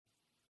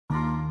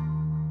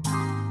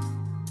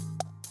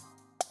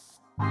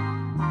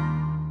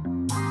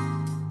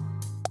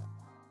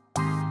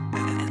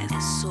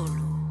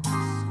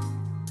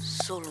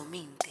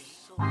Solamente.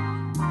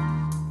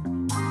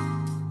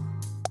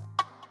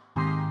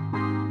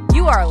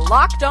 You are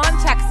Locked On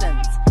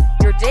Texans,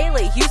 your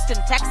daily Houston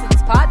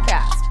Texans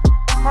podcast.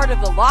 Part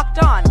of the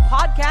Locked On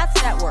Podcast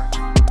Network,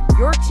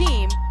 your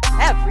team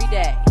every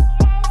day.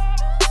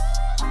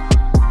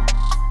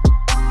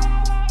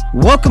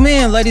 Welcome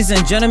in, ladies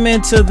and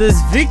gentlemen, to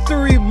this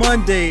Victory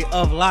Monday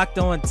of Locked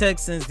On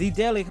Texans, the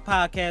daily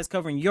podcast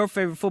covering your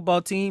favorite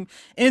football team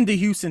in the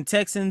Houston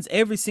Texans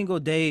every single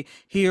day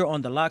here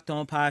on the Locked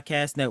On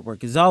Podcast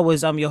Network. As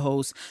always, I'm your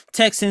host,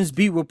 Texans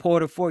beat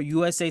reporter for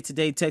USA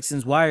Today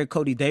Texans Wire,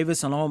 Cody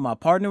Davis, along with my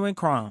partner in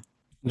crime,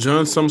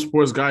 John, some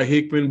sports guy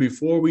Hickman.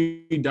 Before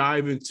we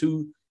dive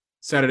into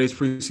Saturday's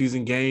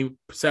preseason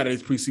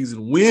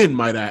win,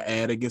 might I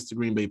add, against the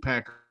Green Bay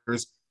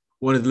Packers,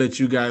 wanted to let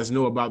you guys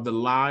know about the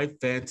live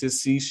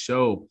fantasy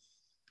show.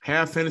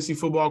 Have fantasy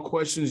football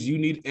questions you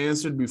need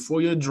answered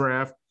before your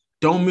draft?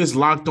 Don't miss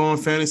Locked On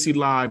Fantasy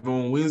Live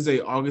on Wednesday,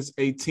 August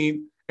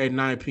 18th at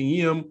 9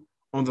 p.m.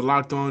 on the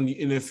Locked On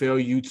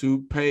NFL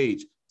YouTube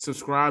page.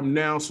 Subscribe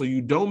now so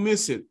you don't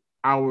miss it.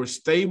 Our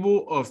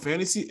stable of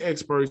fantasy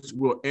experts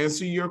will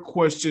answer your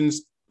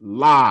questions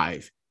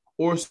live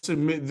or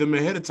submit them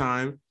ahead of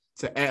time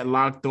to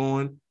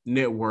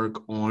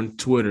 @LockedOnNetwork on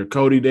Twitter.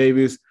 Cody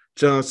Davis,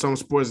 John, some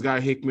sports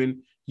guy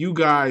Hickman, you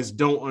guys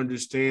don't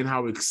understand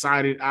how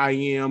excited I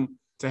am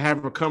to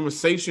have a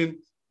conversation,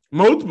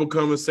 multiple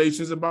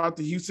conversations about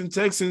the Houston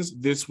Texans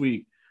this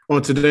week. On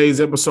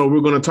today's episode,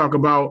 we're going to talk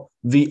about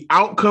the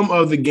outcome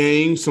of the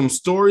game, some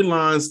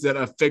storylines that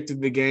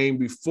affected the game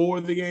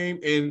before the game,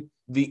 and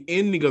the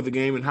ending of the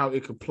game and how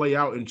it could play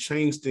out and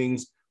change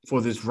things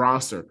for this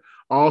roster.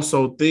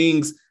 Also,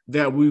 things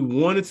that we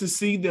wanted to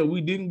see that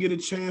we didn't get a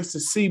chance to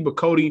see. But,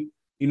 Cody,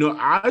 you know,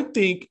 I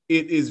think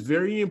it is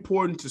very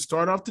important to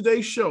start off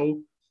today's show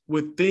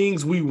with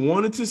things we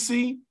wanted to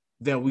see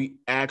that we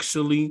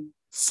actually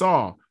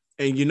saw.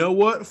 And you know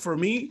what? For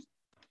me,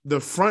 the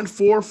front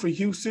four for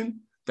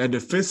Houston, that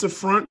defensive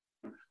front,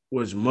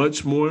 was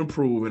much more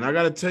improved. And I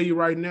got to tell you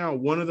right now,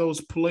 one of those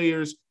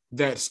players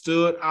that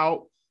stood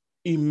out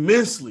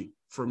immensely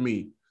for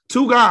me,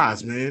 two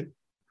guys, man.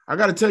 I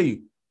got to tell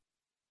you,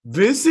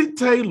 Vincent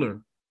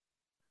Taylor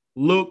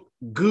looked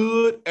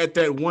good at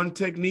that one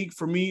technique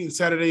for me in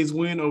Saturday's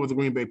win over the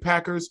Green Bay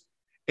Packers.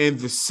 And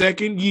the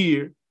second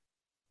year,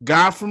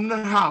 guy from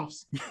the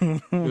house,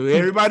 who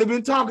everybody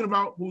been talking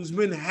about, who's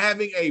been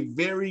having a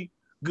very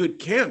good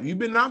camp. You've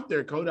been out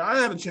there, Cody. I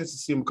had a chance to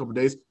see him a couple of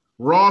days.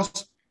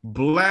 Ross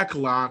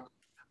Blacklock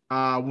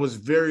was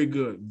very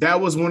good.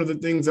 That was one of the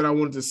things that I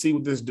wanted to see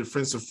with this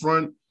defensive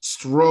front.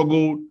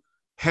 Struggled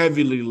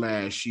heavily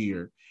last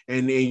year.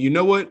 And you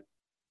know what?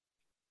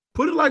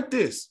 Put it like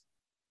this.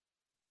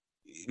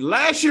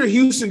 Last year,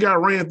 Houston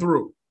got ran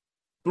through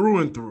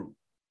and through.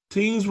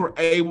 Teams were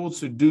able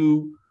to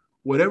do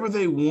whatever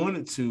they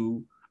wanted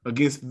to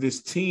against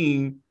this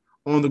team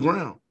on the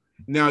ground.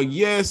 Now,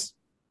 yes,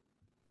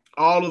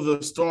 all of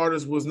the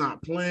starters was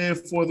not playing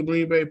for the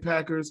Green Bay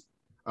Packers,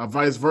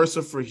 vice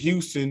versa for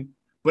Houston.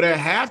 But at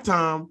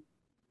halftime,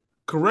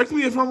 correct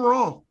me if I'm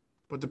wrong,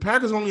 but the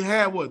Packers only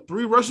had,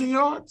 3 rushing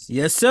yards?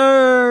 Yes,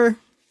 sir.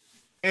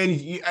 And,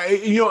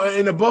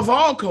 and above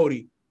all,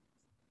 Cody,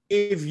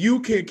 if you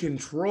can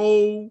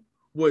control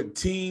what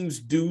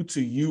teams do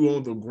to you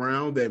on the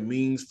ground, that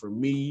means for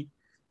me,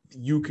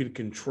 you can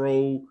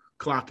control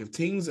clock. If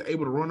teams are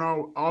able to run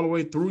all the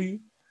way through you,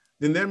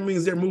 then that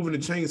means they're moving the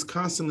chains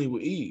constantly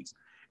with ease.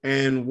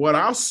 And what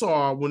I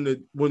saw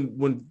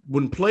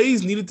when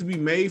plays needed to be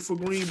made for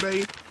Green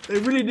Bay, they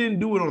really didn't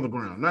do it on the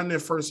ground. Not in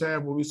that first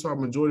half where we saw a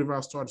majority of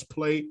our starters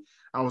play.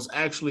 I was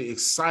actually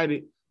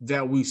excited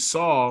that we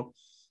saw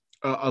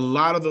a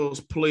lot of those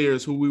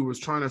players who we was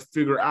trying to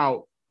figure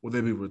out, will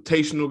they be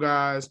rotational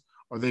guys?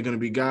 Are they going to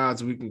be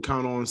guys we can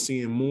count on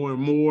seeing more and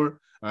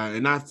more?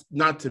 And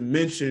not to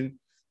mention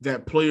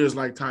that players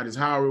like Titus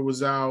Howard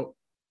was out,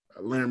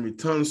 Laremy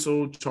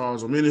Tunsil,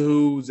 Charles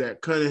Omenihu, Zach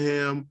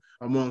Cunningham,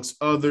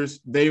 amongst others,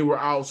 they were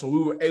out. So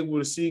we were able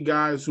to see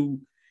guys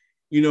who,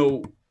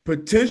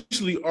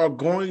 potentially are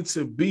going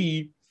to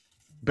be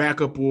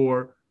backup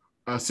or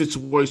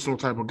situational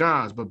type of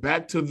guys. But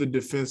back to the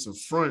defensive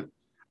front,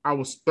 I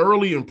was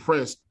thoroughly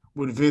impressed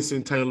with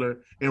Vincent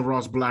Taylor and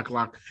Ross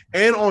Blacklock.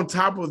 And on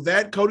top of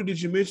that, Cody,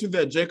 did you mention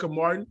that Jacob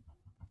Martin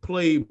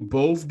played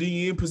both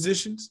DN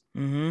positions,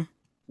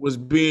 was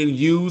being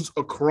used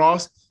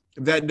across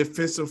that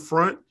defensive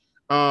front?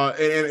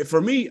 And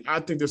for me, I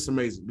think that's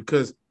amazing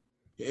because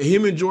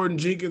him and Jordan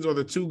Jenkins are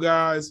the two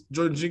guys.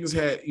 Jordan Jenkins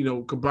had,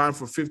 combined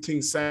for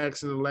 15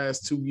 sacks in the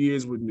last 2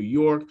 years with New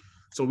York.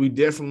 So we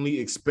definitely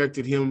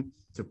expected him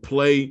to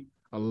play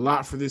a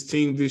lot for this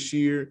team this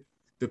year.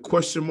 The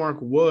question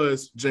mark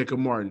was Jacob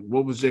Martin.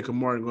 What was Jacob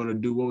Martin going to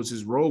do? What was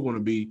his role going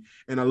to be?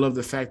 And I love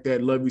the fact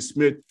that Lovie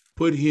Smith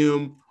put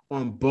him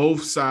on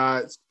both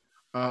sides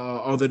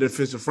of the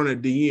defensive front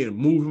at DN,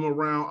 move him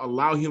around,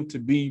 allow him to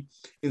be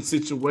in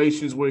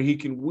situations where he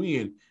can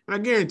win. And I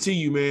guarantee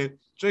you, man,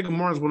 Jacob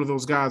Martin's one of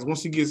those guys.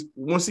 Once he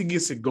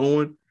gets it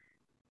going,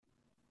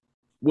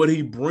 what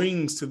he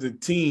brings to the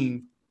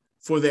team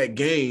for that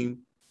game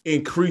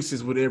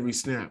increases with every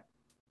snap.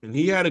 And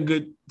he had a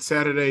good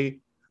Saturday.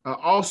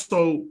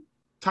 Also,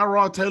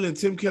 Tyrod Taylor and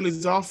Tim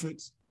Kelly's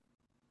offense,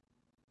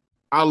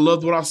 I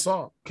loved what I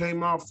saw.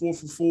 Came out 4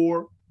 for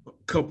 4, a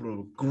couple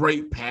of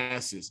great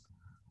passes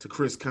to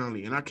Chris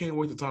Conley. And I can't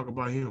wait to talk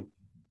about him.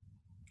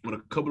 With a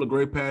couple of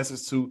great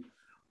passes to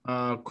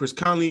Chris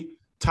Conley.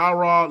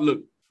 Tyrod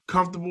looked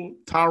comfortable.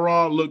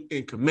 Tyrod looked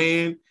in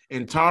command.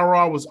 And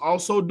Tyrod was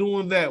also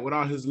doing that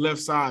without his left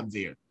side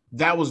there.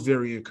 That was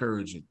very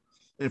encouraging.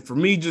 And for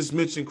me, just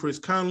mentioning Chris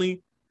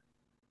Conley,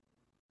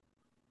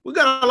 we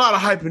got a lot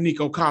of hype in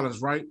Nico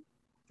Collins, right?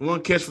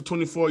 One catch for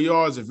 24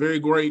 yards, a very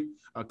great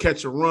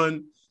catch and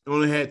run. He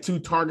only had 2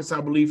 targets,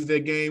 I believe, for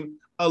that game.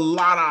 A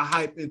lot of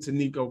hype into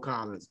Nico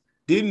Collins.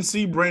 Didn't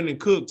see Brandon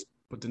Cooks,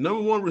 but the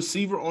number 1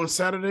 receiver on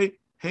Saturday,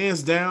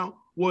 hands down,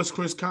 was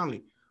Chris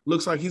Conley.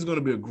 Looks like he's going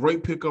to be a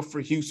great pickup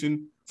for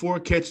Houston. 4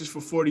 catches for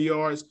 40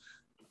 yards.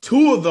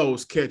 2 of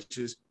those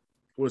catches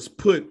was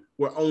put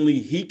where only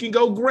he can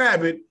go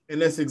grab it,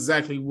 and that's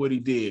exactly what he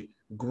did.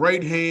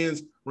 Great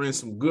hands, ran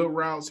some good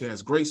routes. He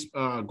has great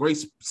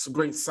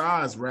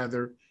size,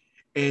 rather.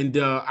 And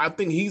I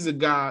think he's a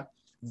guy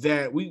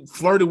that we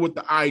flirted with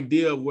the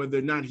idea of whether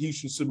or not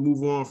Houston should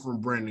move on from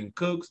Brandon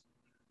Cooks.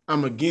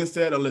 I'm against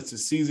that unless the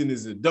season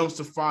is a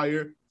dumpster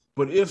fire.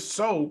 But if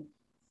so,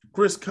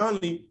 Chris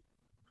Conley,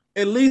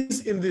 at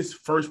least in this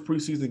first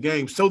preseason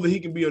game, so that he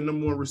can be a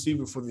number 1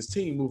 receiver for this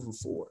team moving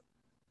forward.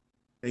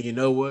 And you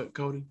know what,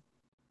 Cody?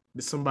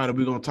 There's somebody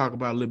we're going to talk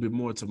about a little bit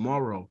more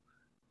tomorrow.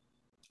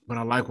 But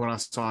I like what I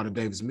saw out of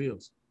Davis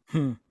Mills.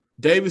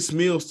 Davis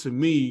Mills, to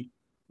me,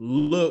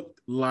 looked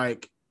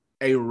like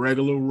a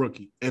regular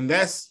rookie. And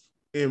that's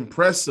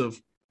impressive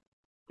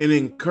and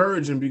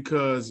encouraging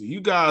because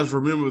you guys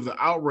remember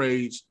the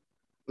outrage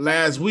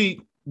last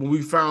week when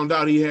we found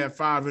out he had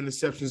 5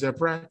 interceptions at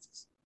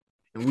practice.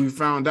 And we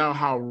found out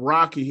how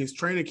rocky his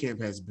training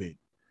camp has been.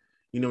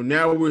 You know,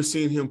 now we're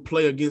seeing him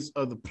play against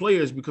other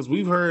players because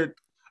we've heard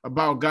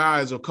about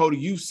guys, or Cody,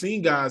 you've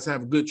seen guys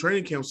have a good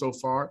training camp so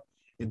far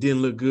and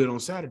didn't look good on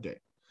Saturday.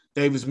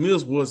 Davis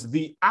Mills was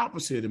the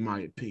opposite, in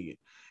my opinion.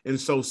 And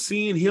so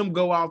seeing him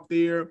go out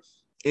there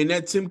in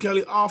that Tim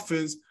Kelly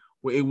offense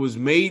where it was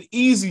made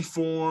easy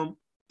for him,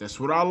 that's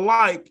what I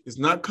like. It's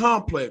not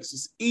complex.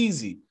 It's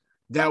easy.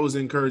 That was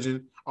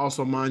encouraging.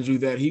 Also, mind you,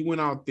 that he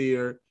went out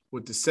there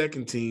with the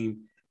second team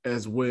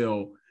as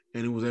well,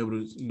 and he was able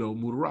to,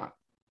 move the rock.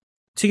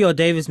 To your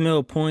Davis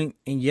Mills point,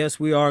 and yes,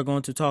 we are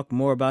going to talk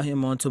more about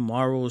him on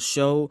tomorrow's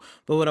show,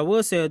 but what I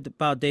will say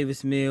about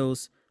Davis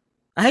Mills,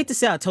 I hate to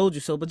say I told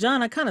you so, but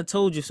John, I kind of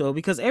told you so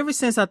because ever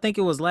since I think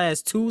it was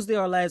last Tuesday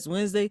or last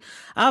Wednesday,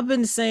 I've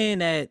been saying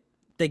that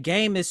the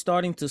game is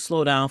starting to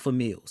slow down for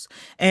Mills.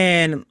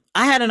 And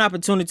I had an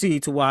opportunity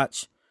to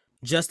watch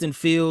Justin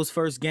Fields'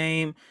 first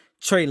game,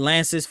 Trey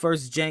Lance's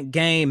first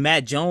game,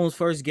 Matt Jones'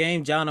 first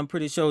game. John, I'm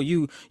pretty sure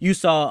you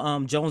saw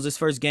Jones's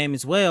first game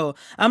as well.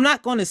 I'm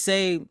not going to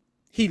say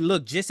he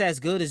looked just as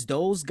good as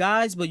those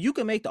guys, but you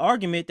can make the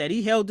argument that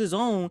he held his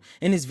own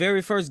in his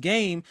very first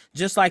game,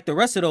 just like the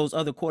rest of those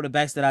other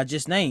quarterbacks that I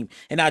just named.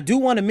 And I do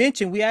want to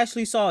mention, we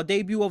actually saw a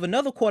debut of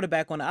another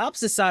quarterback on the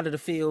opposite side of the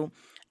field,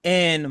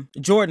 and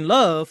Jordan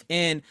Love.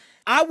 And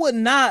I would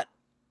not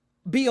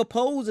be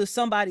opposed if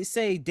somebody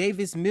say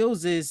Davis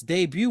Mills'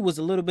 debut was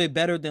a little bit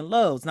better than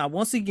Love's. Now,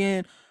 once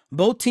again,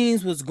 both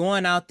teams was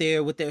going out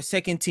there with their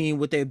second team,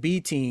 with their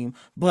B team,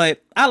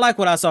 but I like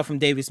what I saw from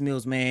Davis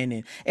Mills, man.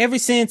 And ever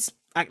since,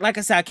 like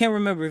I said, I can't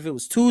remember if it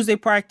was Tuesday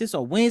practice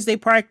or Wednesday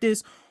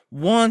practice,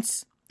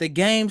 once the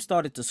game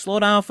started to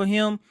slow down for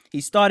him, he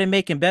started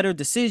making better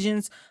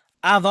decisions.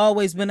 I've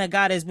always been a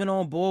guy that's been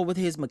on board with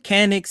his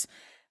mechanics.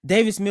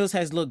 Davis Mills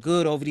has looked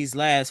good over these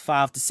last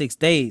 5 to 6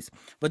 days.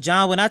 But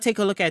John, when I take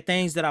a look at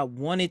things that I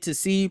wanted to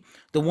see,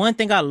 the one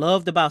thing I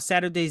loved about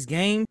Saturday's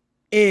game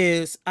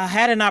is I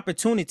had an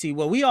opportunity,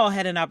 we all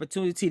had an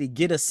opportunity to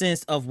get a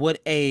sense of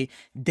what a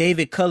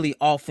David Culley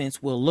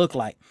offense will look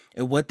like.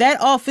 And what that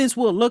offense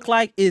will look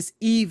like is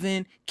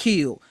even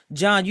keel.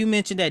 John, you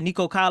mentioned that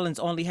Nico Collins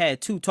only had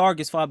 2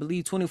 targets for, I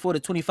believe, 24 to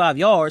 25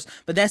 yards,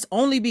 but that's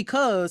only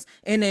because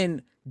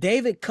in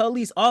David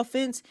Culley's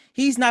offense,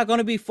 he's not going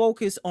to be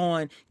focused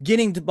on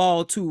getting the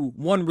ball to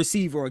one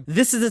receiver.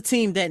 This is a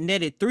team that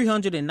netted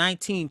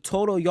 319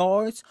 total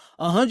yards,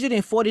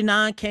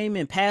 149 came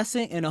in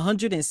passing, and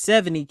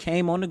 170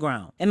 came on the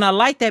ground. And I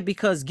like that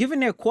because given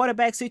their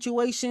quarterback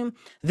situation,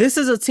 this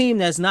is a team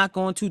that's not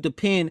going to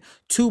depend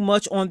too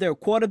much on their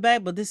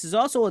quarterback, but this is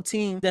also a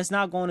team that's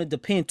not going to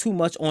depend too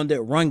much on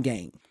their run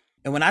game.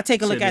 And when I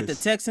take a look at the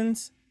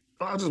Texans,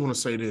 I just want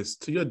to say this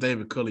to your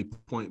David Culley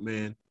point,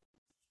 man.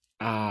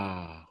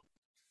 I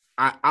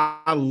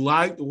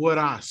liked what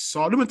I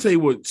saw. Let me tell you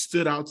what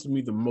stood out to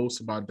me the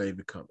most about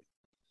David Culley.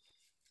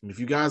 And if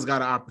you guys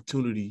got an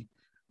opportunity,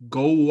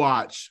 go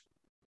watch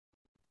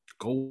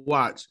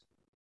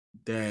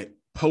that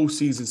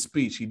postseason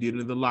speech he did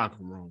in the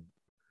locker room.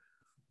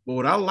 But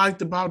what I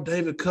liked about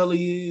David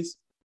Culley is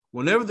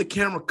whenever the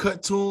camera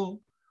cut to him,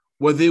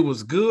 whether it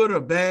was good or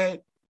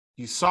bad,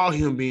 you saw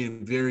him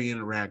being very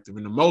interactive.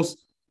 And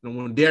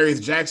when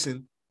Darius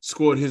Jackson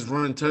scored his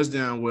run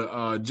touchdown with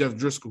Jeff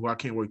Driscoll, who I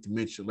can't wait to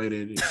mention later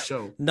in this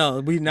show.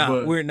 No, we're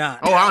not. We're not.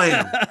 Oh, I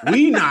am.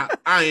 We not.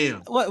 I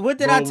am. What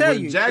did I tell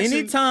you?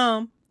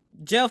 Anytime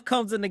Jeff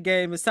comes in the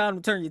game, it's time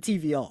to turn your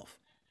TV off.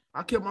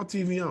 I kept my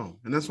TV on,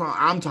 and that's why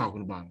I'm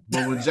talking about it.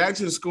 But when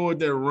Jackson scored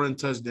that run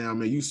touchdown,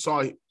 man, you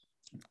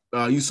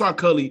saw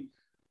Cully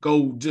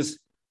go just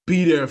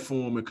be there for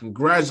him and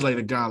congratulate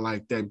a guy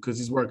like that because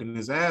he's working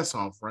his ass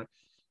off, right?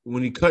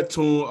 When he cut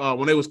to him,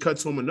 when they was cut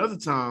to him another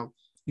time,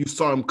 you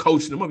saw him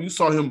coaching him up. You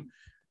saw him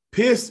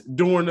pissed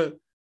during the,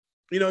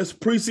 his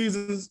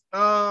preseason's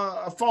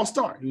false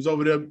start. He was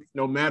over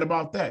there, mad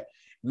about that.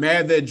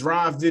 Mad that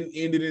drive didn't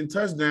end it in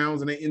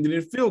touchdowns and they ended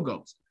in field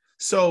goals.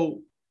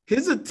 So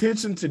his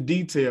attention to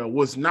detail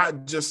was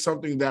not just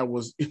something that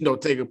was,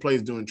 taking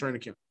place during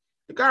training camp.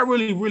 The guy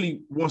really,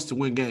 really wants to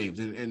win games.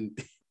 And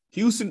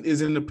Houston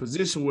is in a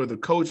position where the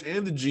coach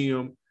and the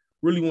GM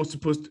really wants to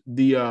put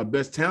the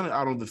best talent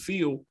out on the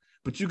field,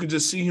 but you can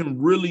just see him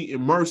really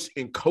immersed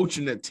in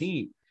coaching that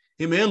team,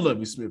 him and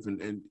Lovie Smith.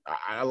 And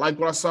I like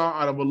what I saw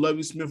out of a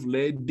Lovie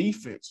Smith-led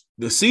defense.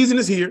 The season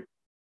is here,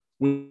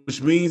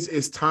 which means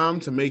it's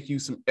time to make you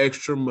some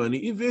extra money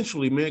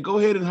eventually, man. Go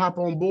ahead and hop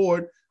on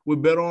board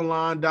with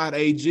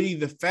betonline.ag,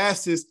 the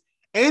fastest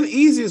and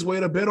easiest way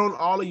to bet on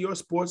all of your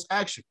sports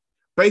action.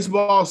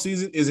 Baseball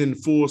season is in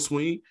full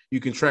swing. You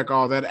can track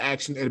all that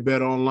action at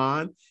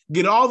BetOnline.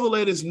 Get all the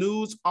latest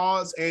news,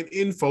 odds, and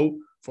info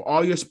for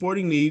all your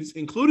sporting needs,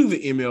 including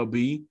the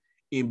MLB,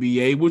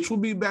 NBA, which will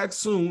be back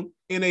soon,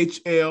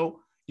 NHL,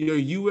 your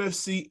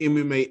UFC,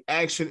 MMA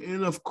action,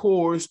 and, of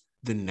course,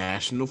 the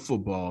National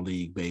Football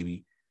League,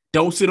 baby.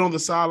 Don't sit on the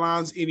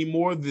sidelines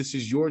anymore. This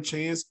is your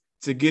chance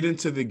to get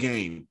into the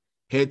game.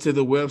 Head to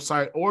the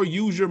website or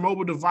use your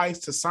mobile device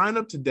to sign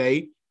up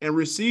today and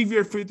receive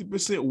your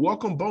 50%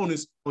 welcome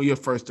bonus on your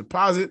first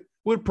deposit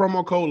with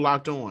promo code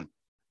LOCKEDON.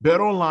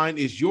 BetOnline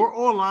is your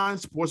online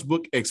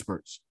sportsbook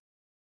experts.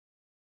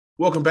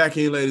 Welcome back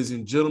in, ladies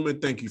and gentlemen.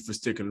 Thank you for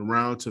sticking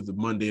around to the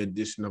Monday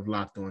edition of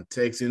Locked On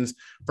Texans.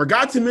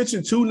 Forgot to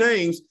mention two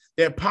names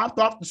that popped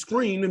off the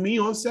screen to me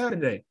on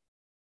Saturday.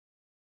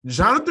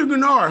 Jonathan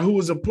Gennard, who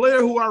was a player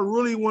who I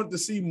really wanted to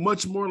see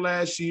much more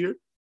last year,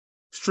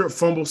 strip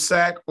fumble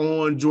sack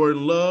on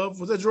Jordan Love.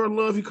 Was that Jordan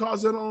Love he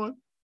caused that on?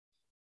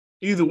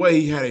 Either way,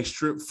 he had a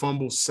strip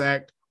fumble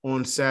sack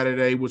on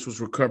Saturday, which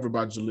was recovered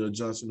by Jaleel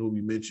Johnson, who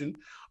we mentioned.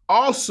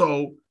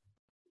 Also,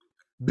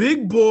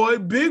 big boy,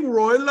 Big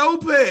Roy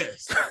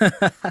Lopez.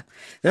 That's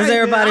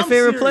everybody's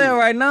favorite player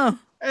right now.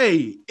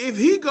 Hey, if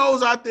he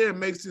goes out there and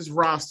makes this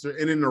roster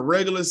and in the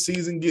regular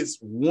season gets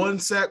one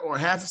sack or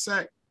half a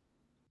sack,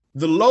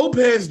 the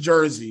Lopez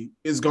jersey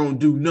is going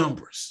to do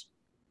numbers.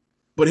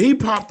 But he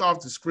popped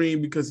off the screen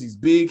because he's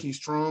big, he's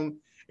strong,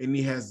 and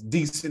he has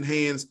decent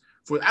hands.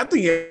 I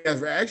think he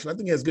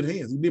has good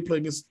hands. He did play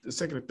against the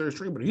second and third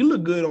string, but he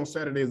looked good on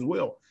Saturday as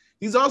well.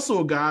 He's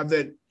also a guy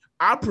that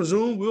I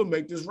presume will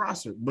make this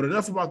roster. But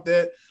enough about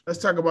that. Let's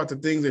talk about the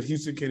things that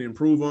Houston can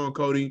improve on,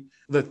 Cody.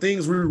 The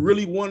things we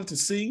really wanted to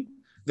see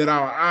that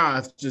our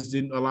eyes just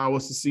didn't allow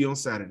us to see on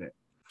Saturday.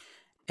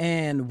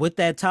 And with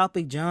that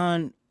topic,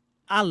 John,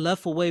 I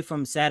left away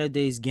from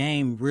Saturday's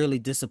game really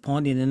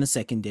disappointed in the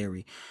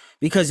secondary.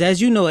 Because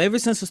as you know, ever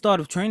since the start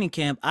of training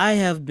camp, I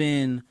have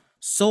been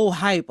so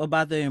hype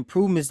about the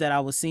improvements that I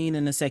was seeing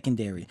in the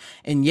secondary.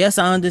 And yes,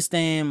 I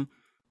understand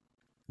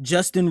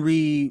Justin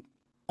Reed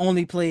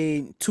only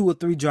played 2 or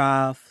 3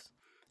 drives.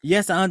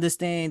 Yes, I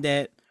understand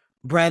that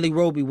Bradley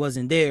Roby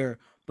wasn't there,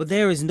 but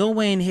there is no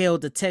way in hell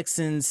the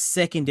Texans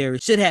secondary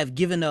should have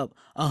given up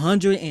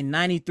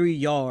 193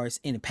 yards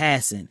in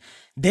passing.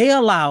 They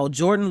allowed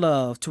Jordan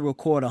Love to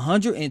record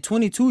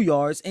 122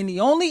 yards, and the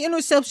only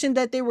interception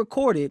that they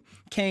recorded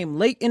came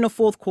late in the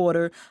fourth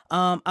quarter.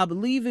 I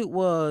believe it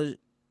was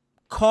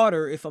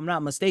Carter, if I'm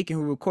not mistaken,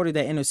 who recorded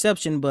that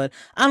interception, but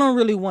I don't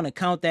really want to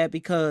count that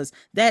because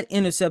that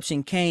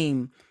interception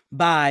came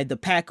by the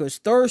Packers'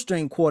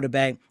 third-string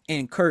quarterback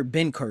and Kurt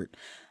Benkert.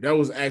 That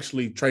was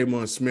actually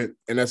Tremon Smith,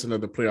 and that's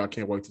another player I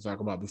can't wait to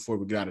talk about before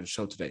we get out of the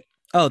show today.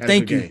 Oh,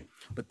 thank you.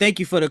 But thank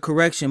you for the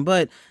correction.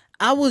 But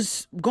I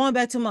was going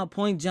back to my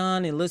point,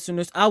 John and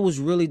listeners, I was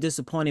really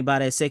disappointed by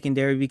that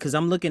secondary because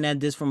I'm looking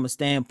at this from a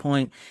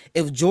standpoint.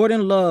 If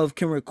Jordan Love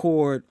can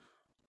record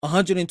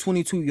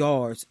 122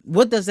 yards.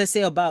 What does that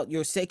say about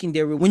your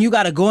secondary? When you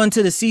got to go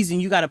into the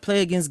season, you got to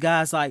play against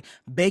guys like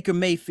Baker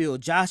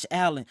Mayfield, Josh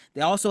Allen.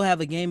 They also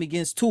have a game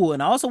against Tua.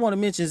 And I also want to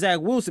mention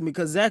Zach Wilson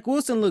because Zach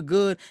Wilson looked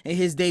good in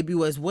his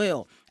debut as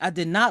well. I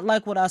did not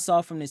like what I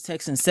saw from this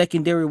Texans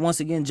secondary.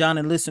 Once again, John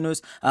and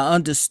listeners, I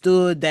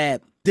understood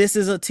that this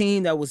is a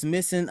team that was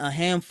missing a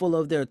handful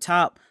of their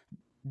top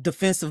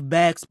defensive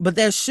backs, but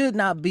there should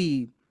not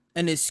be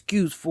an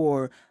excuse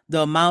for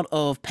the amount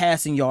of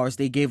passing yards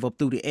they gave up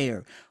through the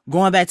air.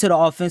 Going back to the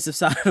offensive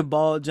side of the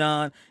ball,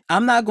 John,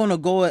 I'm not going to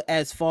go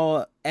as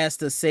far as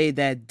to say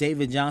that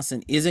David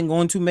Johnson isn't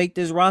going to make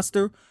this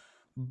roster,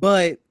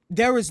 but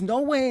there is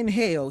no way in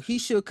hell he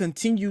should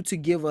continue to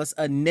give us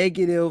a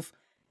negative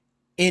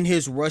in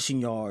his rushing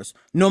yards,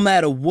 no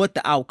matter what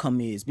the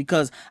outcome is.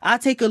 Because I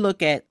take a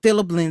look at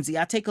Phillip Lindsay,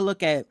 I take a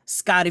look at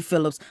Scottie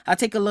Phillips, I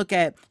take a look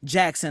at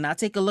Jackson, I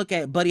take a look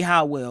at Buddy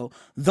Howell.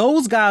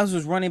 Those guys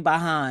was running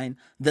behind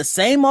the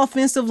same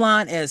offensive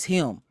line as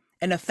him.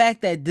 And the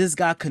fact that this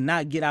guy could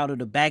not get out of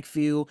the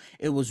backfield,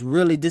 it was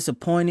really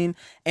disappointing.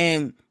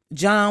 And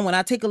John, when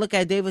I take a look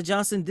at David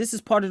Johnson, this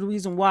is part of the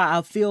reason why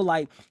I feel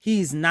like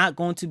he's not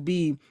going to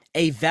be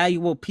a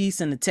valuable piece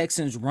in the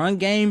Texans' run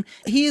game.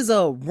 He is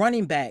a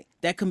running back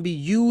that can be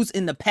used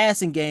in the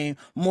passing game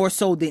more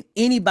so than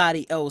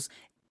anybody else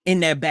in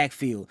their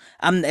backfield.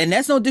 And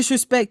that's no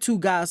disrespect to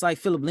guys like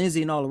Phillip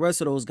Lindsay and all the rest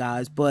of those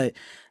guys, but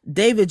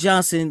David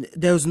Johnson,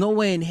 there's no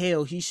way in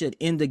hell he should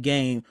end the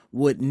game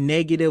with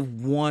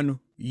 -1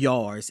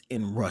 yards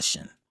in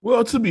rushing.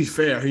 Well, to be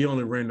fair, he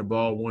only ran the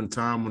ball one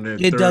time on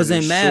that. It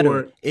doesn't matter.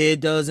 Short. It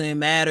doesn't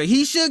matter.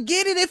 He should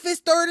get it if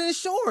it's 3rd and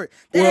short.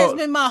 That has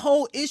been my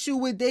whole issue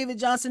with David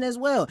Johnson as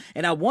well.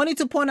 And I wanted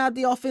to point out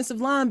the offensive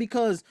line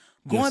because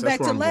going back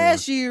to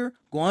last year,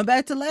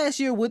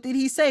 what did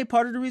he say?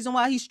 Part of the reason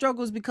why he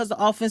struggles is because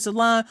the offensive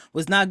line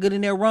was not good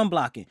in their run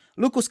blocking.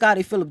 Look what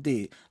Scottie Phillips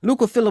did. Look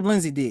what Phillip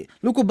Lindsay did.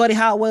 Look what Buddy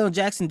Howell and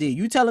Jackson did.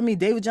 You telling me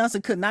David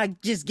Johnson could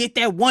not just get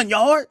that 1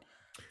 yard?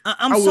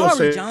 I will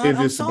sorry, John.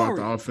 I'm sorry about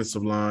the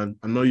offensive line.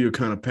 I know you're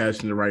kind of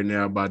passionate right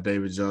now about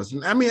David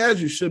Johnson. I mean,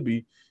 as you should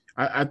be.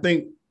 I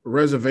think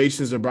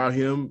reservations about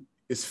him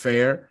is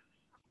fair.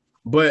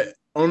 But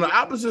on the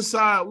opposite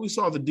side, we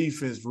saw the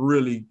defense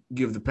really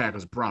give the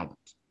Packers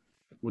problems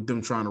with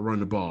them trying to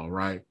run the ball,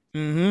 right?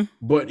 Mm-hmm.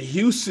 But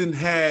Houston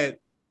had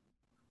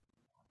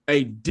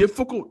a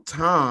difficult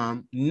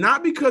time,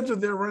 not because of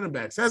their running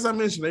backs. As I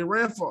mentioned, they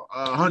ran for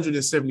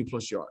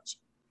 170-plus yards.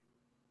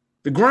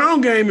 The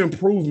ground game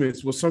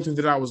improvements was something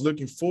that I was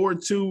looking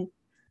forward to,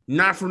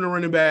 not from the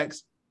running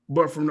backs,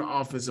 but from the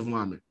offensive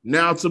linemen.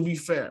 Now, to be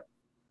fair,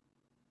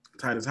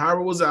 Titus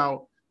Howard was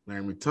out,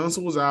 Laremy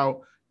Tunsil was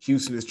out.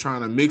 Houston is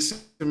trying to mix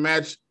and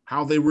match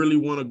how they really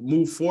want to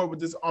move forward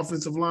with this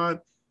offensive line.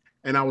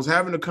 And I was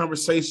having a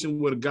conversation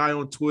with a guy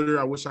on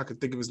Twitter. I wish I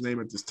could think of his name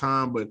at this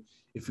time, but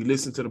if you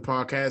listen to the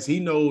podcast, he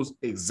knows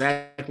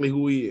exactly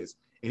who he is.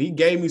 And he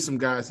gave me some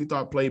guys he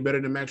thought played better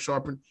than Max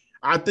Sharpen.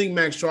 I think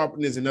Max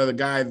Sharpen is another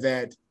guy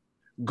that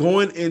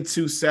going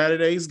into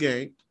Saturday's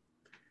game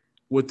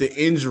with the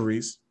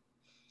injuries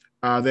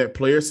that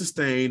players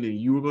sustained and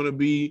you were going to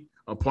be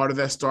a part of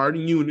that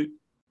starting unit,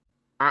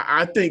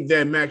 I think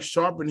that Max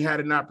Sharpen had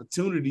an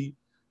opportunity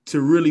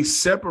to really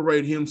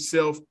separate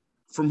himself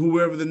from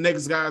whoever the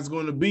next guy is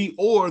going to be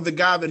or the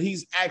guy that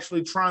he's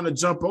actually trying to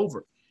jump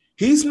over.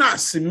 He's not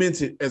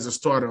cemented as a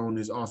starter on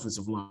his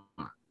offensive line.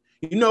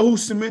 You know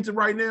who's cemented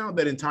right now?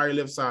 That entire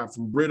left side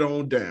from Britt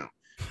on down.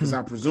 Because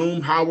I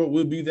presume Howard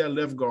will be that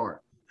left guard.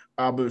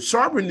 But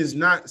Sharpen is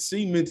not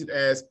cemented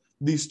as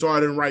the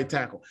starting right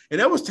tackle. And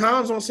there was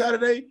times on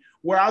Saturday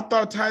where I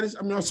thought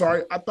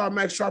I thought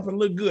Max Sharpen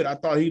looked good. I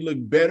thought he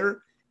looked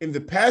better in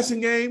the passing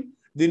game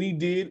than he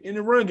did in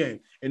the run game.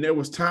 And there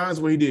was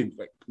times where he did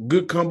like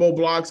good combo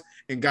blocks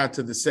and got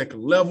to the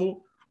second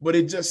level. But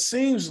it just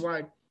seems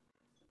like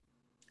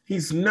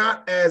he's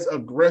not as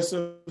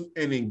aggressive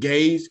and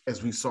engaged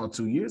as we saw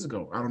 2 years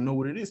ago. I don't know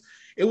what it is.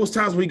 It was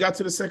times when he got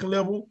to the second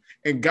level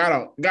and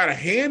got a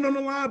hand on the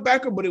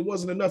linebacker, but it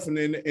wasn't enough. And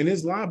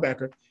his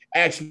linebacker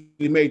actually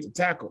made the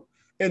tackle.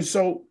 And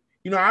so,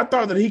 I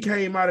thought that he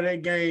came out of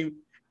that game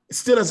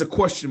still as a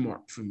question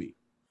mark for me.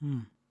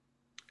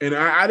 And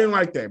I didn't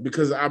like that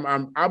because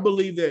I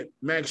believe that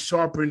Max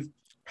Sharpen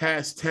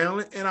has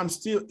talent, and I'm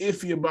still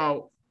iffy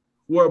about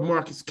where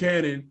Marcus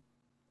Cannon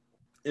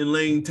and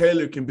Lane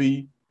Taylor can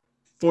be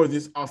for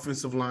this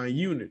offensive line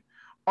unit.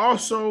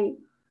 Also,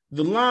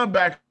 the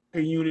linebacker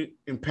unit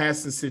in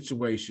passing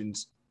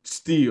situations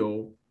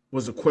still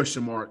was a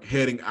question mark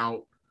heading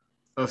out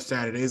of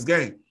Saturday's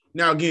game.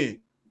 Now,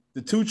 again,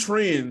 the two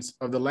trends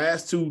of the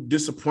last two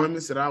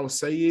disappointments that I would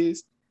say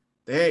is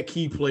they had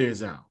key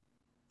players out.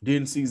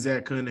 Didn't see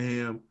Zach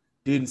Cunningham,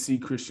 didn't see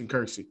Christian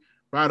Kirksey.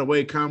 By the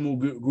way,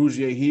 Kamu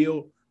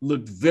Grugier-Hill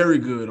looked very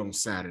good on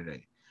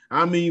Saturday.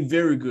 I mean,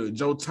 very good.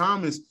 Joe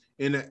Thomas,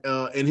 in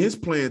his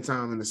playing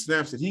time and the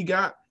snaps that he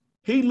got,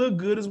 he looked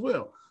good as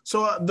well.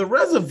 So the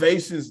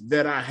reservations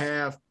that I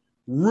have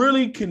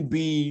really can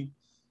be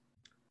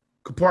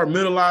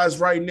compartmentalized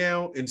right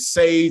now and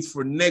saved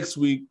for next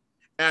week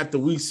after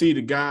we see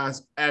the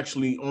guys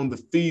actually on the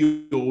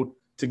field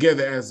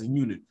together as a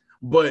unit.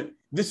 But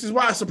this is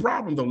why it's a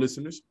problem, though,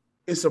 listeners.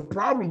 It's a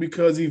problem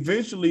because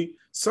eventually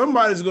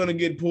somebody's going to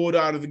get pulled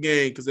out of the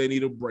game because they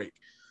need a break.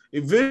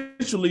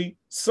 Eventually,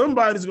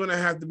 somebody's going to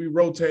have to be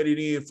rotated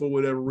in for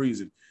whatever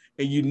reason.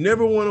 And you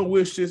never want to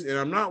wish this, and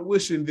I'm not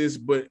wishing this,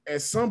 but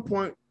at some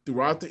point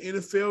throughout the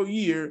NFL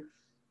year,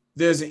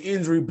 there's an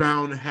injury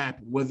bound to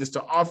happen, whether it's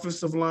the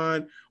offensive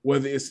line,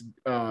 whether it's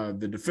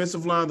the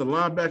defensive line, the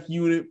linebacker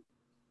unit.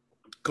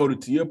 Cody,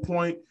 to your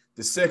point,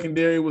 the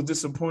secondary was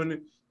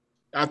disappointing.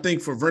 I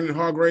think for Vernon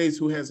Hargreaves,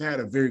 who has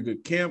had a very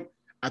good camp,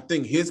 I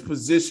think his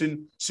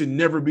position should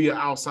never be an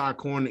outside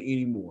corner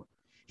anymore.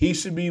 He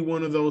should be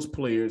one of those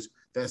players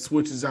that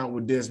switches out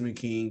with Desmond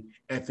King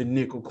at the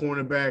nickel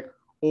cornerback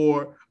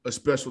or a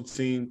special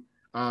team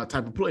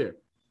type of player.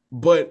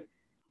 But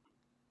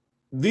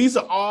these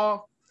are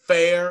all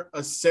fair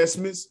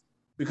assessments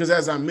because,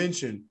 as I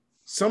mentioned,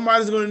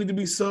 somebody's going to need to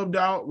be subbed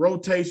out,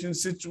 rotation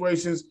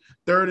situations.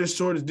 Third and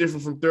short is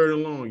different from third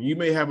and long. You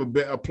may have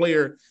a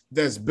player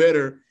that's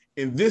better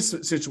in this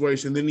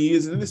situation than he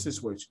is in this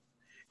situation.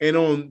 And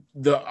on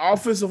the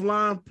offensive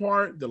line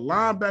part, the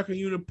linebacker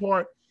unit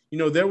part,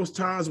 there was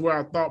times where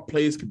I thought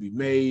plays could be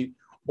made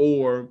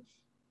or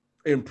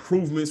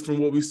improvements from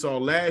what we saw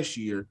last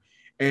year.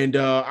 And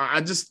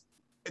I just,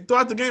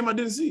 throughout the game, I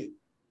didn't see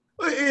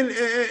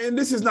it. And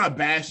this is not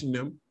bashing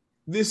them.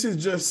 This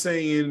is just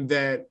saying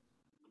that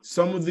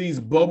some of these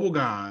bubble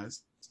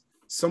guys,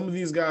 some of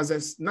these guys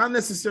that's not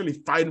necessarily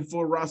fighting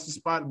for a roster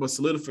spot, but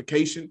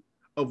solidification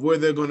of where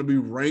they're going to be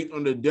ranked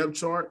on the depth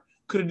chart,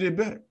 could have did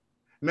better.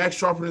 Max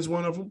Sharpen is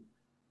one of them.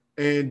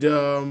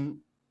 And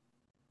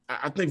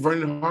I think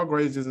Vernon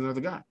Hargreaves is another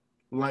guy.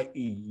 Like,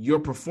 your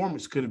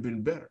performance could have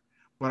been better.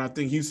 But I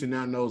think Houston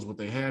now knows what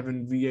they have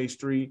in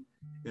VH3,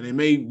 and they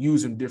may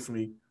use him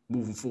differently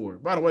moving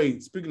forward. By the way,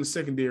 speaking of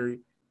secondary,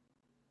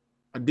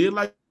 I did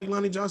like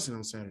Lonnie Johnson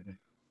on Saturday.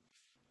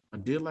 I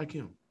did like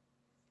him.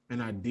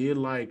 And I did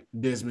like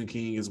Desmond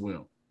King as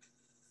well.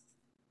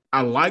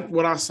 I liked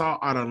what I saw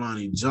out of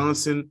Lonnie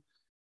Johnson,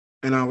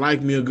 and I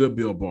like me a good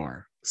Bill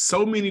Barr.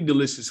 So many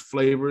delicious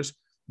flavors.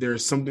 There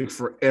is something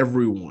for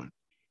everyone.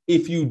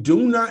 If you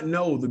do not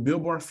know the Bill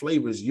Barr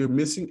flavors, you're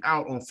missing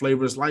out on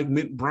flavors like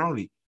mint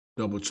brownie,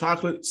 double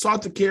chocolate,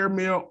 salted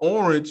caramel,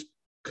 orange,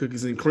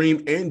 cookies and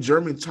cream, and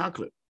German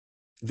chocolate.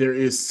 There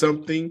is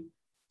something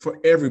for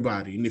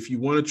everybody. And if you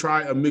want to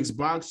try a mixed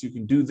box, you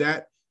can do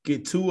that.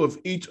 Get 2 of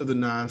each of the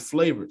 9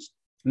 flavors.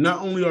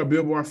 Not only are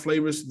Bill Barr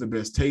flavors the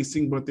best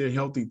tasting, but they're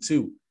healthy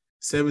too.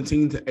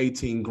 17 to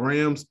 18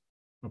 grams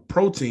of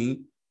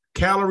protein,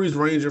 calories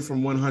ranging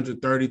from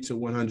 130 to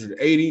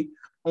 180,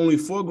 only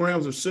 4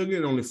 grams of sugar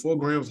and only 4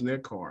 grams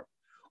net carb.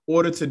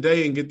 Order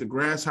today and get the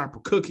grasshopper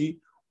cookie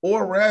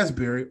or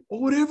raspberry or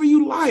whatever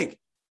you like.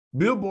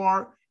 Bill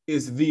Barr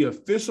is the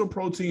official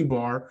protein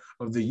bar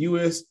of the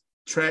U.S.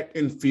 track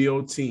and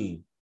field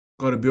team.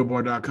 Go to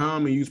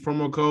BillBar.com and use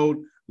promo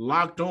code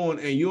Locked On,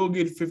 and you'll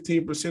get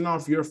 15%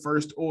 off your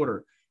first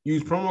order.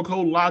 Use promo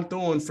code Locked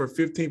On for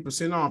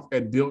 15% off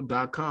at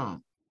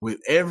Built.com. With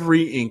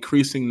every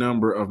increasing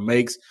number of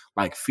makes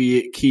like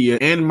Fiat, Kia,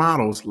 and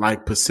models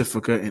like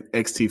Pacifica and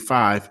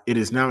XT5, it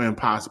is now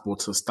impossible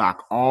to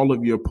stock all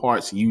of your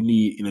parts you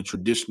need in a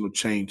traditional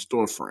chain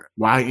storefront.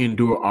 Why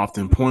endure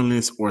often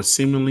pointless or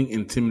seemingly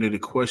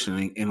intimidating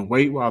questioning and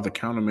wait while the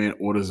counterman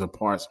orders the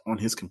parts on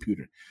his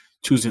computer,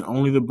 choosing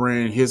only the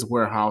brand his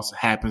warehouse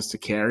happens to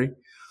carry?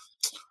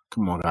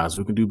 Come on, guys,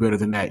 we can do better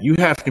than that. You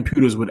have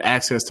computers with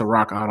access to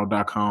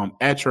RockAuto.com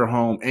at your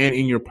home and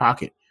in your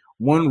pocket.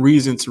 One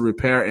reason to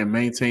repair and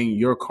maintain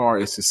your car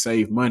is to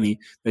save money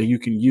that you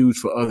can use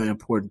for other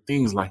important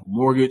things like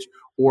mortgage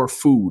or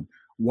food.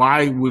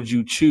 Why would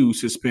you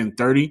choose to spend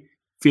 30,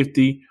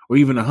 50, or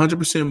even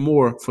 100%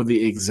 more for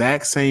the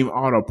exact same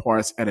auto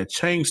parts at a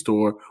chain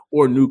store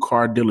or new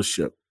car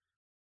dealership?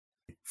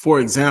 For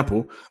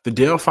example, the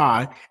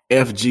Delphi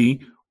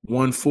FG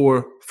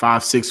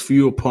 1456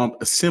 fuel pump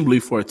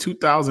assembly for a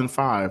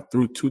 2005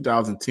 through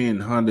 2010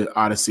 Honda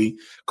Odyssey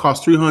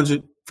costs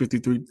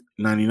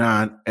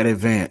 $353.99 at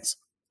Advance,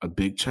 a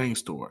big chain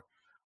store,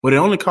 but it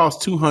only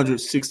costs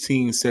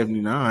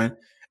 $216.79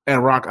 at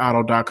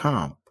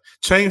RockAuto.com.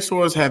 Chain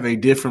stores have a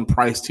different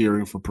price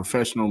tiering for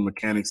professional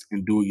mechanics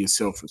and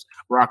do-it-yourselfers.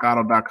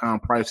 RockAuto.com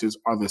prices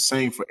are the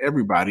same for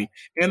everybody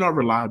and are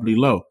reliably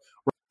low.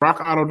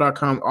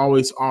 RockAuto.com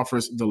always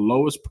offers the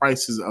lowest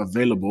prices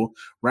available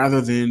rather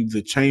than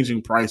the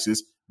changing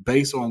prices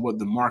based on what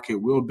the market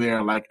will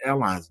bear like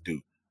airlines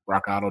do.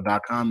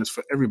 RockAuto.com is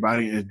for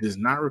everybody and it does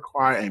not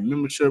require a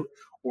membership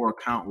or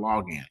account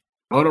login.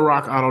 Go to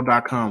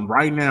RockAuto.com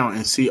right now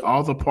and see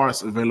all the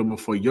parts available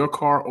for your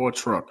car or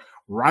truck.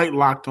 Right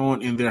Locked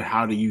On in their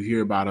How Do You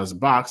Hear About Us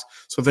box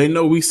so they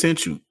know we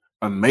sent you.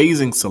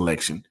 Amazing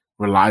selection,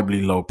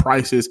 reliably low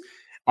prices,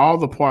 all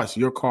the parts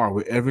your car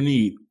will ever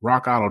need.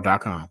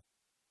 RockAuto.com.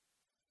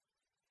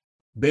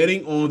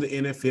 Betting on the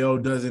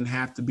NFL doesn't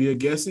have to be a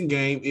guessing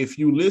game. If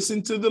you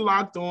listen to the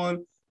Locked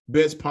On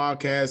Bets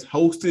podcast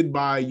hosted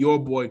by your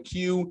boy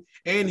Q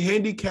and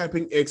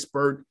handicapping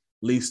expert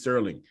Lee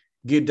Sterling.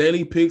 Get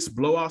daily picks,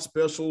 blowout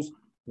specials,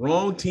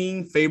 wrong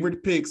team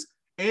favorite picks,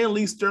 and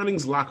Lee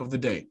Sterling's lock of the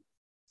day.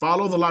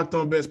 Follow the Locked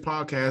On Bets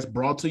podcast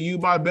brought to you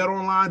by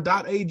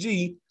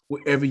betonline.ag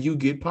wherever you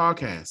get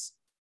podcasts.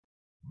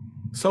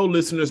 So,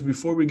 listeners,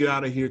 before we get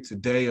out of here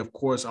today, of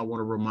course, I want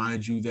to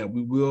remind you that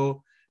we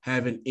will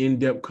have an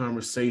in-depth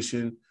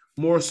conversation,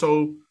 more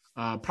so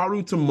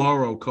probably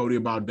tomorrow, Cody,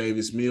 about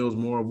Davis Mills,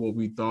 more of what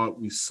we thought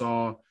we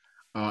saw,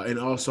 and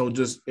also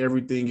just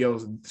everything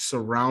else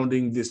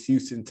surrounding this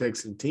Houston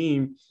Texan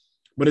team.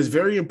 But it's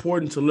very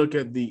important to look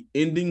at the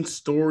ending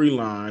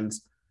storylines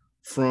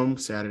from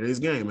Saturday's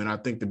game. And I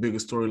think the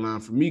biggest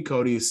storyline for me,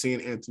 Cody, is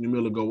seeing Anthony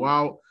Miller go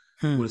out.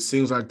 what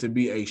seems like to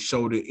be a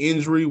shoulder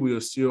injury. We are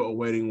still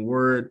awaiting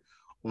word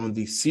on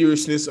the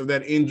seriousness of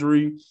that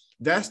injury.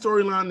 That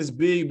storyline is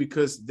big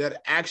because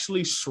that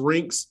actually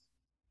shrinks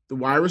the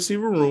wide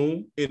receiver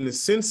room in the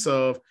sense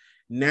of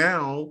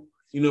now,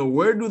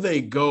 where do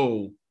they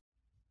go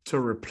to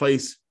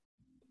replace,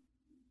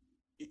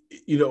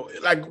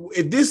 like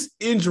if this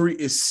injury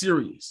is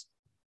serious,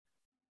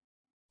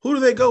 who do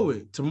they go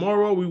with?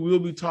 Tomorrow we will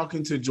be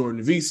talking to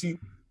Jordan Vesey.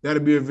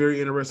 That'll be a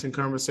very interesting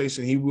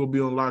conversation. He will be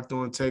on Locked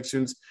On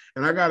Texans.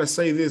 And I got to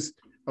say this,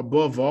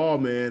 above all,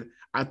 man,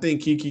 I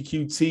think Keke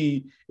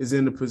Coutee is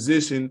in the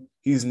position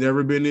he's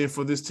never been in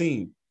for this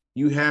team.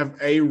 You have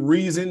a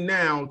reason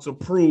now to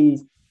prove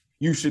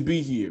you should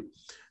be here.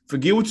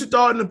 Forget what you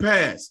thought in the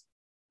past.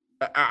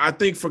 I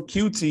think for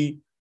Coutee,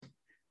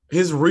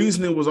 his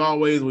reasoning was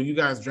always, well, you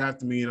guys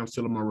drafted me and I'm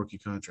still on my rookie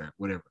contract,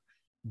 whatever.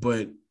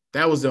 But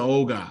that was the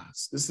old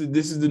guys. This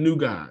is the new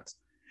guys.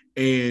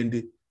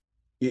 And,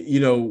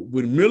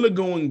 with Miller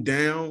going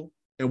down,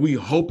 and we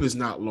hope it's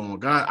not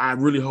long. I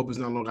really hope it's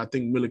not long. I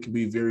think Miller can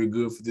be very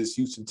good for this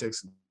Houston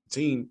Texans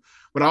team.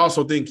 But I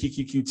also think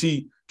Keke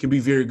Coutee can be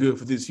very good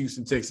for this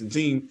Houston Texans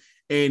team.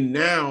 And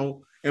now,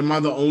 am I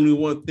the only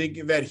one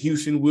thinking that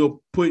Houston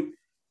will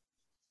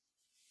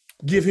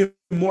give him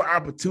more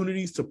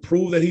opportunities to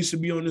prove that he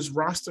should be on this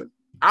roster?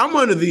 I'm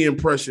under the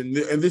impression,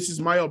 and this is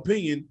my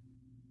opinion,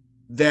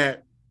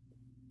 that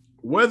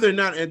whether or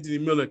not Anthony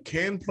Miller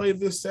can play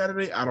this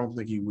Saturday, I don't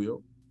think he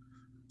will.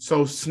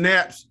 So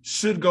snaps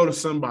should go to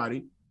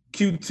somebody.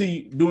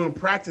 QT doing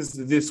practice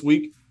this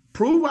week,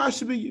 prove I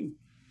should be you.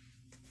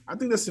 I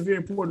think that's a very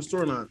important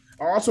storyline.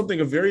 I also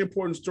think a very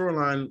important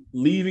storyline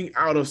leaving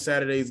out of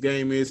Saturday's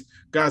game is,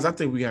 guys, I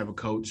think we have a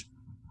coach.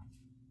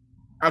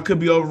 I could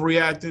be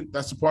overreacting.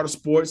 That's a part of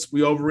sports. We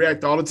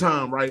overreact all the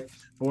time, right?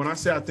 But when I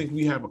say I think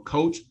we have a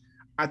coach,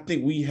 I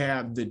think we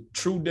have the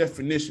true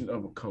definition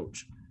of a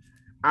coach.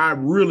 I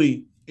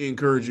really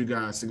encourage you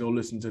guys to go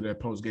listen to that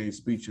post-game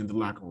speech in the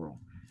locker room.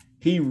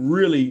 He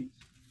really,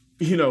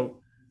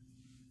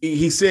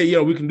 he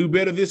said, we can do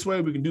better this way.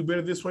 We can do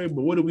better this way.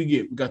 But what did we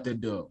get? We got that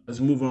dub. Let's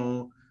move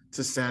on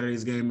to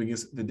Saturday's game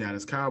against the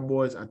Dallas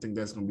Cowboys. I think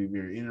that's going to be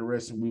very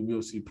interesting. We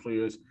will see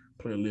players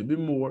play a little bit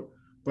more.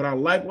 But I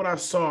like what I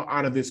saw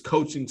out of this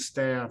coaching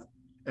staff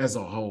as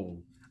a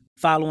whole.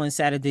 Following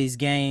Saturday's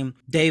game,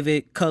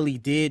 David Culley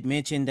did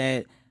mention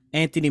that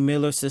Anthony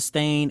Miller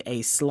sustained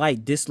a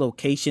slight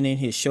dislocation in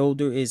his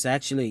shoulder. It's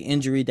actually an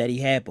injury that he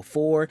had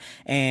before.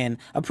 And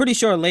I'm pretty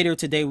sure later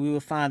today we will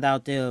find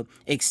out the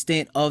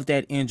extent of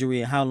that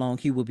injury and how long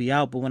he will be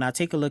out. But when I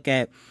take a look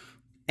at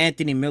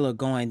Anthony Miller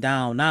going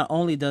down, not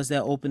only does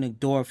that open the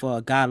door for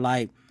a guy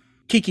like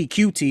Keke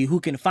Coutee, who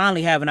can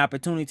finally have an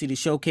opportunity to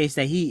showcase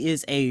that he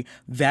is a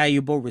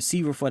valuable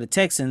receiver for the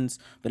Texans,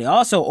 but it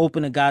also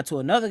opened a guy to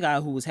another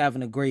guy who was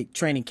having a great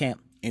training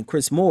camp in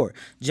Chris Moore.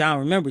 John,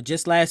 remember,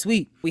 just last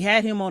week, we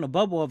had him on a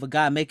bubble of a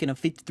guy making a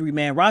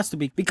 53-man roster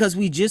because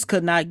we just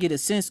could not get a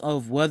sense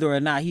of whether or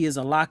not he is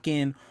a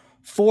lock-in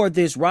for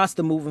this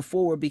roster moving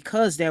forward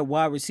because that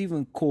wide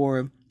receiving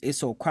core is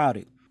so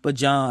crowded. But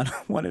John,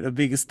 one of the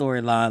biggest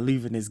storylines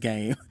leaving this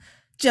game,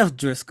 Jeff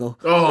Driscoll.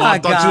 Oh, I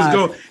thought you was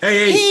going.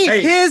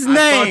 Hey, his name.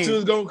 I thought you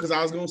was going because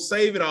I was going to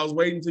save it. I was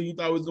waiting until you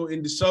thought it was going to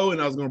end the show,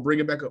 and I was going to bring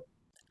it back up.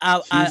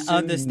 I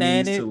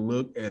understand needs it. To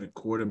look at a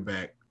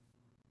quarterback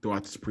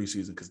throughout this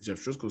preseason because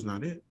Jeff Driscoll's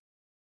not it.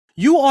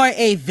 You are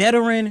a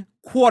veteran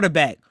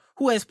quarterback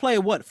who has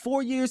played,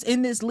 4 years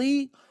in this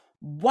league?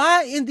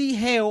 Why in the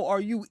hell are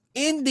you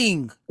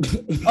ending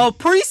a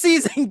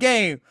preseason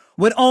game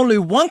with only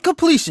one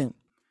completion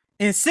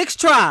and 6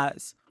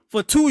 tries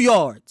for 2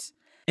 yards?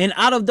 And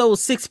out of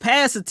those 6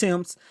 pass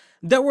attempts,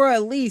 there were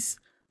at least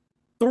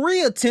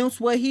 3 attempts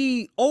where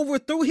he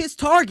overthrew his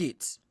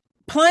targets,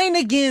 playing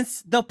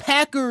against the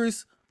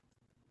Packers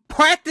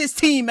practice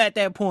team at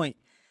that point.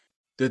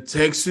 The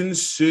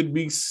Texans should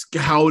be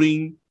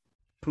scouting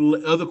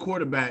other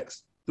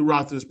quarterbacks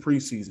throughout this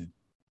preseason.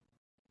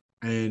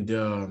 And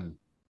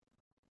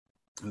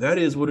that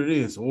is what it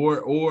is.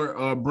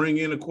 Or bring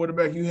in a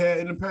quarterback you had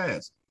in the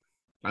past.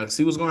 Like,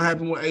 see what's going to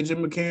happen with A.J.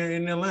 McCarron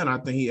in Atlanta. I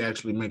think he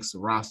actually makes the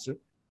roster.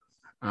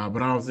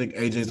 But I don't think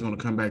A.J. is going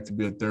to come back to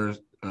be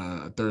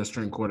a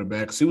third-string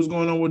quarterback. See what's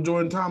going on with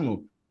Jordan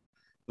Ta'amu.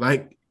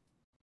 Like,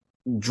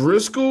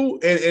 Driscoll,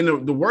 and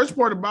the worst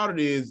part about it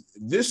is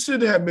this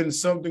should have been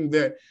something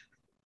that,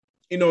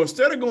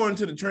 instead of going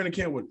to the training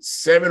camp with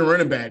 7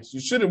 running backs, you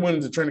should have went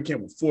to the training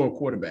camp with 4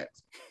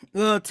 quarterbacks.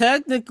 Well,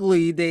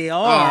 technically they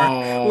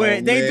are.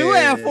 They do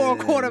have 4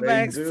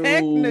 quarterbacks,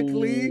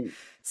 technically.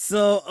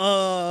 So,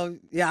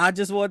 I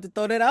just wanted to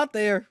throw that out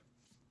there.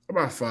 How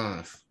about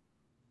 5?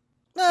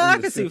 No, I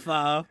can see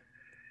 5.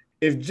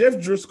 If Jeff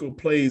Driscoll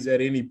plays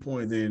at any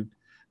point, then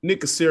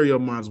Nick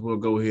Caserio might as well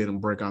go ahead and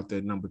break out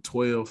that number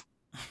 12.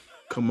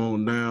 Come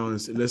on down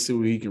and let's see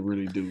what he can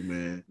really do,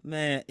 man.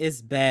 Man, it's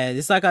bad.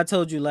 It's like I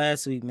told you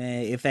last week,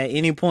 man. If at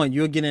any point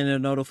you're getting a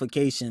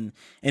notification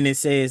and it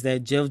says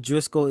that Jeff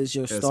Driscoll is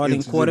your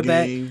starting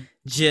quarterback,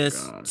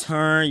 just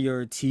turn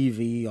your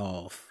TV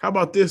off. How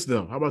about this,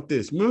 though?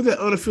 Remember that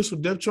unofficial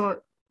depth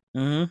chart?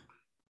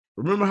 Mm-hmm.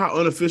 Remember how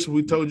unofficial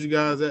we told you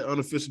guys that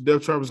unofficial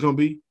depth chart was going to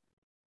be?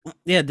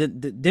 Yeah,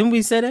 didn't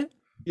we say that?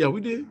 Yeah,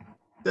 we did.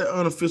 That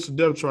unofficial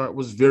depth chart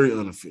was very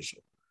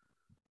unofficial.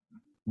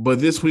 But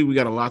this week we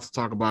got a lot to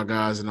talk about,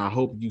 guys, and I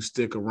hope you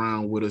stick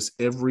around with us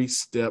every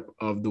step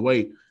of the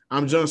way.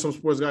 I'm Johnson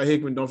Sports Guy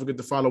Hickman. Don't forget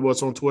to follow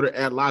us on Twitter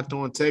at Locked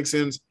On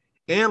Texans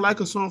and like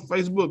us on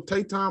Facebook.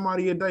 Take time out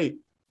of your day.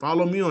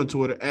 Follow me on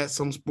Twitter at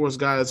Some Sports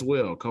Guy as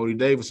well. Cody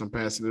Davis, I'm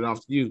passing it off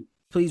to you.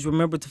 Please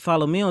remember to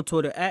follow me on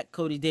Twitter at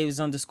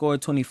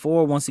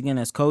CodyDavis_24. Once again,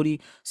 that's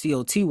Cody,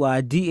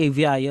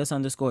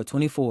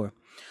 COTYDAVIS_24.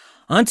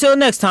 Until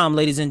next time,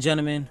 ladies and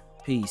gentlemen,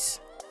 peace.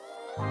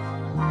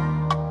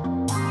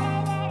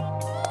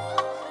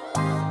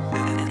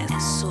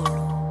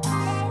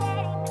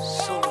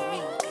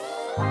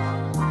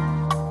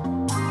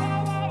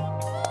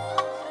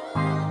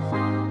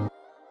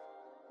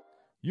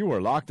 You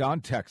are Locked On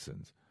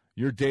Texans,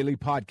 your daily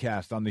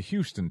podcast on the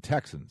Houston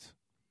Texans.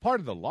 Part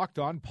of the Locked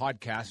On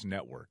Podcast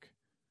Network.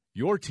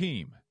 Your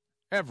team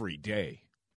every day.